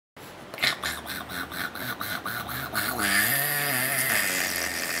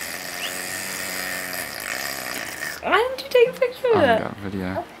Why didn't you take a picture of that? I got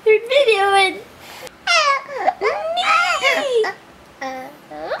video. You're videoing.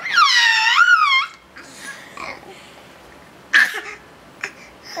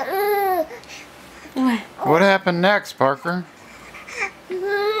 What happened next, Parker?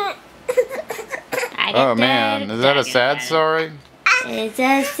 Oh man, is that a sad story? It's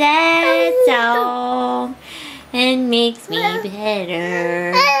a sad song and makes me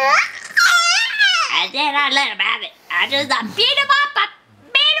better. And then I let him have it. I just beat him up,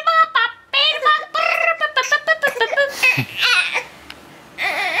 beat him up, beat him up.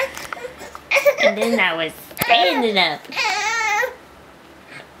 And then I was standing up.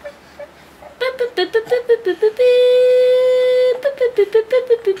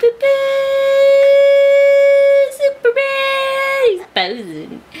 Superman! He's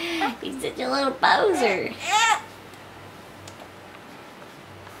posing. He's such a little poser.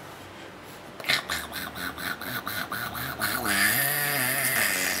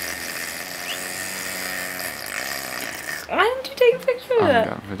 Why didn't you take a picture of that? I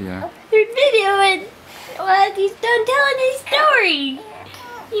got video. You're videoing. Well, he's done telling his story.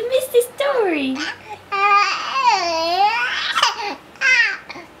 You missed the story.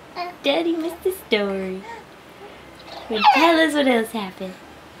 Daddy missed the story. Well, tell us what else happened.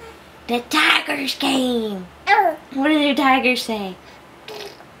 The tigers came. What did the tigers say?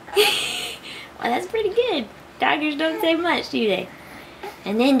 Well, that's pretty good. Tigers don't say much, do they?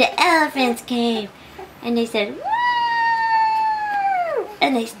 And then the elephants came. And they said, woo!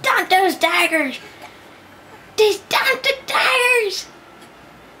 And they stomped those tigers. They stomped the tigers.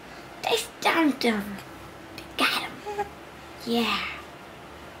 They stomped them. They got them. Yeah.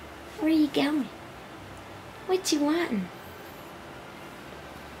 Where are you going? What you wanting?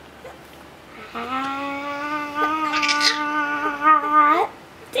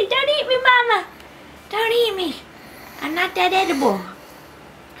 Say, don't eat me, Mama. Don't eat me. I'm not that edible.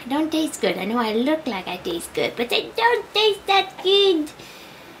 I don't taste good. I know I look like I taste good, but I don't taste that good.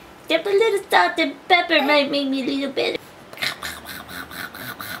 Except a little salt and pepper might make me a little better.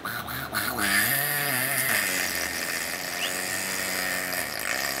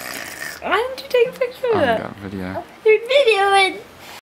 Why didn't you take a picture of that? I got video. You're videoing.